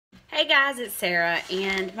Hey guys, it's Sarah,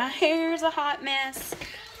 and my hair's a hot mess.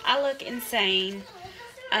 I look insane,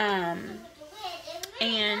 and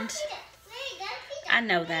I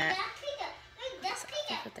know that.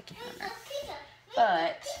 With the camera.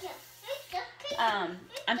 But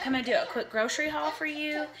I'm coming to do a quick grocery haul for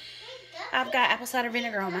you. I've got apple cider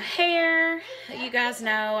vinegar on my hair. You guys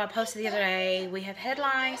know I posted the other day. We have head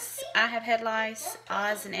lice. I have head lice.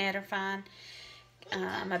 Oz and Ed are fine.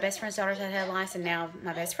 My best friend's daughters had head lice, and now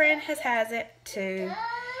my best friend has it too.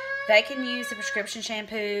 They can use the prescription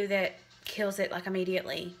shampoo that kills it like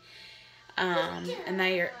immediately. And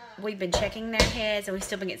we've been checking their heads, and we've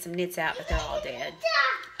still been getting some nits out, but they're all dead.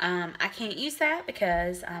 I can't use that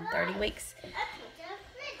because I'm 30 weeks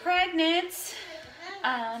pregnant.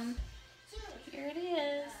 Here it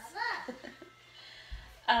is.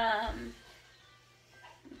 Can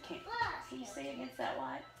you see against that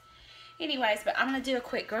light? Anyways, but I'm going to do a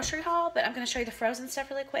quick grocery haul, but I'm going to show you the frozen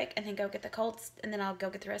stuff really quick and then go get the colds, and then I'll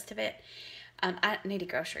go get the rest of it. I needed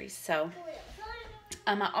groceries, so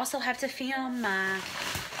I also have to film my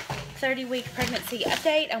 30-week pregnancy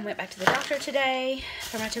update. I went back to the doctor today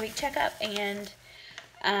for my 2-week checkup, and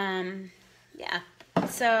yeah.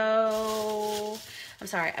 So, I'm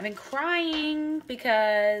sorry. I've been crying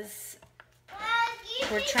because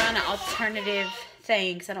we're trying an alternative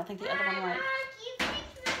thing, because I don't think the other one worked.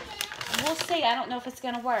 We'll see. I don't know if it's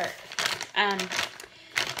going to work.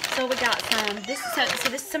 So we got some.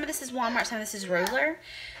 Some of this is Walmart. Some of this is Ruler.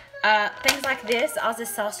 Things like this.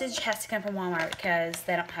 Oz's sausage has to come from Walmart because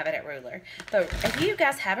they don't have it at Ruler. But if you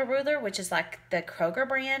guys have a Ruler, which is like the Kroger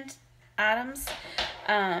brand items,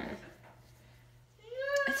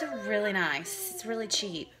 it's really nice. It's really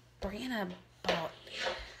cheap. Brianna bought,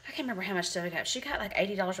 I can't remember how much stuff I got. She got like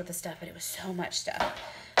 $80 worth of stuff, but it was so much stuff.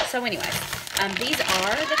 So anyways, these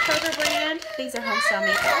are the Kroger brand. These are homestyle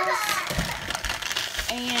meatballs.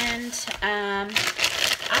 And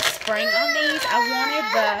I sprang on these. I wanted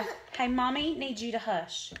the, hey mommy, need you to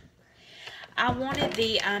hush. I wanted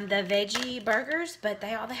the veggie burgers, but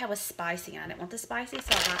all they had was spicy, and I didn't want the spicy,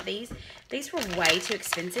 so I got these. These were way too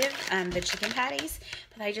expensive, the chicken patties,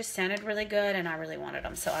 but they just sounded really good, and I really wanted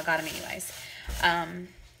them, so I got them anyways.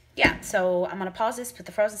 Yeah, so I'm gonna pause this, put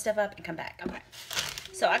the frozen stuff up, and come back. Okay.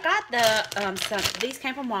 So I got the, these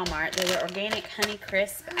came from Walmart. They were organic Honey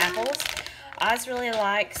Crisp apples. Oz really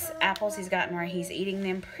likes apples. He's gotten where he's eating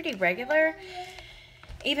them pretty regular,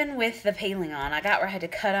 even with the peeling on. I got where I had to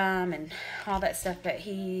cut them and all that stuff, but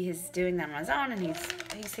he is doing that on his own, and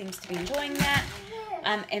he seems to be enjoying that.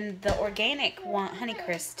 And the organic Honey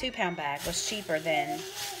Crisp 2-pound bag was cheaper than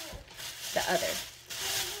the other.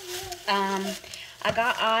 I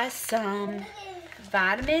got Oz some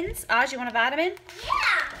vitamins. Oz, you want a vitamin?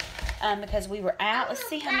 Yeah. Because we were out. Let's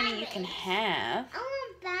see how many you can have. I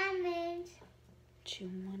want vitamins. Chew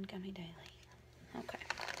one gummy daily. Okay.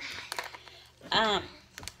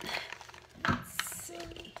 Let's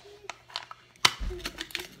see.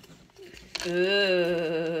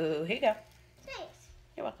 Ooh, here you go. Thanks.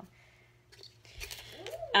 You're welcome.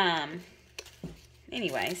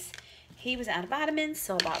 Anyways, he was out of vitamins,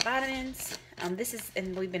 so I bought vitamins.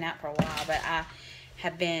 And we've been out for a while, but I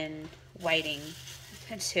have been waiting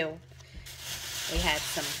until we had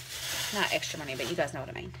some, not extra money, but you guys know what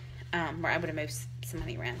I mean. We're able to move some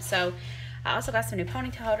money around. So I also got some new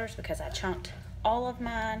ponytail holders because I chunked all of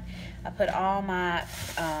mine. I put all my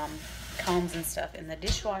combs and stuff in the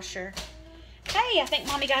dishwasher. Hey, I think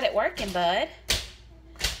mommy got it working, bud.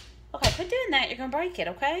 Okay, quit doing that. You're gonna break it,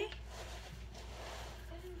 okay?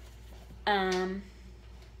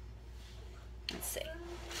 Let's see.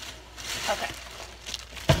 Okay.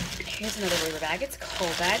 Here's another Ruler bag. It's a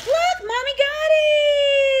cold bag. Look, mommy got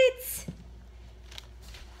it.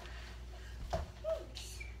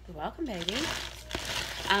 You're welcome, baby.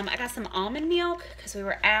 I got some almond milk because we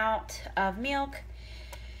were out of milk.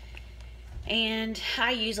 And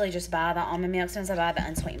I usually just buy the almond milk since I buy the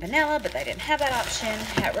unsweetened vanilla, but they didn't have that option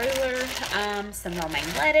at Ruler. Some romaine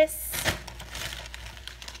lettuce.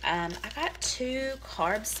 I got 2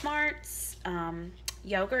 Carb Smarts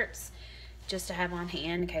yogurts just to have on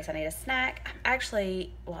hand in case I need a snack.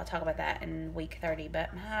 Actually, well, I'll talk about that in week 30,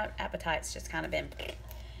 but my appetite's just kind of been...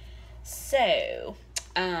 So,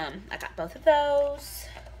 I got both of those.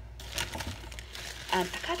 I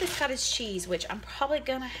got this cottage cheese, which I'm probably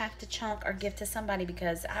going to have to chunk or give to somebody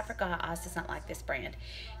because I forgot Oz does not like this brand.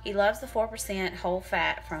 He loves the 4% whole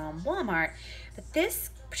fat from Walmart, but this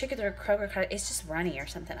particular Kroger cottage, it's just runny or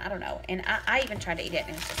something. I don't know. And I even tried to eat it,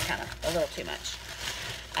 and it's just kind of a little too much.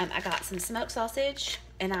 I got some smoked sausage,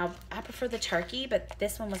 and I prefer the turkey, but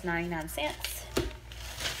this one was 99 cents.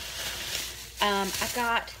 I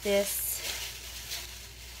got this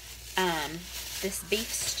this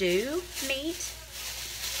beef stew meat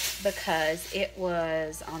because it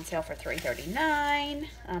was on sale for $3.39.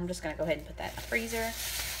 I'm just going to go ahead and put that in the freezer.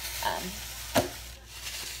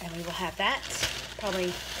 And we will have that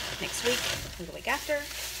probably next week or the week after.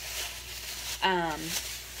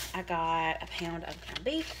 I got a pound of ground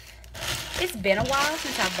beef. It's been a while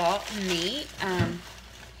since I bought meat.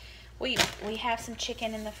 We have some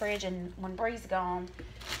chicken in the fridge, and when Bree's gone,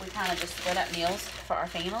 we kind of just split up meals for our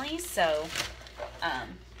families. So,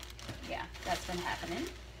 yeah, that's been happening.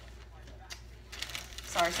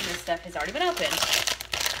 Sorry, some of this stuff has already been opened.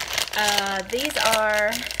 These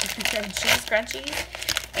are cheese crunchies,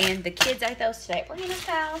 and the kids ate those today at Brianna's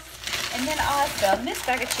house. And then also this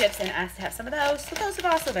bag of chips, and I have some of those, so those have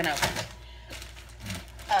also been opened.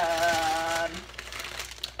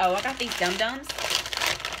 Oh, I got these Dum Dums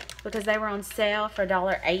because they were on sale for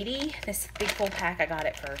 $1.80. This big full pack, I got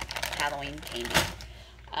it for Halloween candy.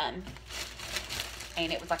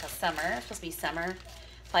 And it was like a summer, it's supposed to be summer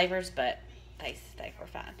flavors, but they were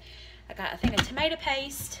fine. I got a thing of tomato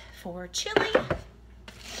paste for chili.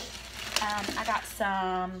 I got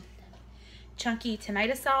some chunky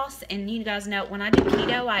tomato sauce, and you guys know when I do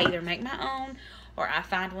keto, I either make my own or I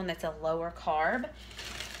find one that's a lower carb.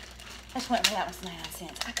 I just went for that one, 99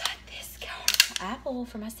 cents. I got this apple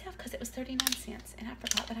for myself because it was 39 cents, and I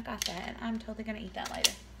forgot that I got that, and I'm totally gonna eat that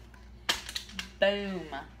later. Boom.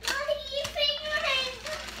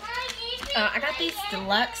 I got these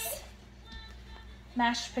deluxe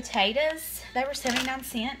mashed potatoes. They were 79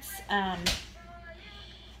 cents. And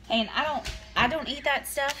I don't eat that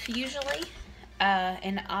stuff usually.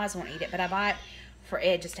 And Oz won't eat it, but I buy it for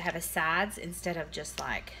Ed just to have as sides instead of just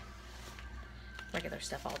like regular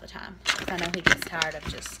stuff all the time. I know he gets tired of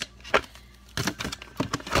just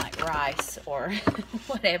like rice or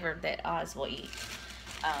whatever that Oz will eat.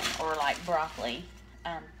 Or like broccoli.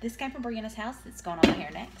 This came from Brianna's house. It's going on my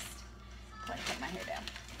hair next. I'm going to take my hair down.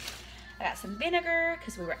 I got some vinegar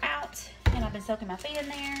because we were out, and I've been soaking my feet in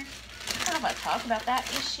there. I don't know if I talked about that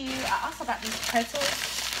issue. I also got these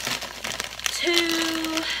pretzels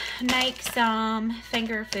to make some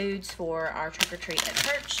finger foods for our trick or treat at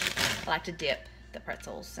church. I like to dip the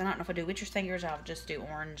pretzels. I don't know if I do witcher's fingers. I'll just do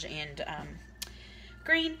orange and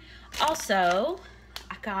green. Also,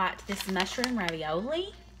 I got this mushroom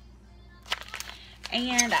ravioli.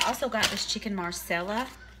 And I also got this chicken marsala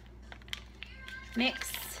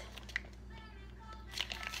mix.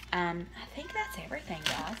 I think that's everything,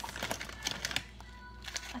 guys.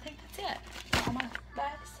 I think that's it. All my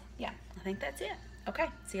bags. Yeah, I think that's it. Okay,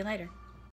 see you later.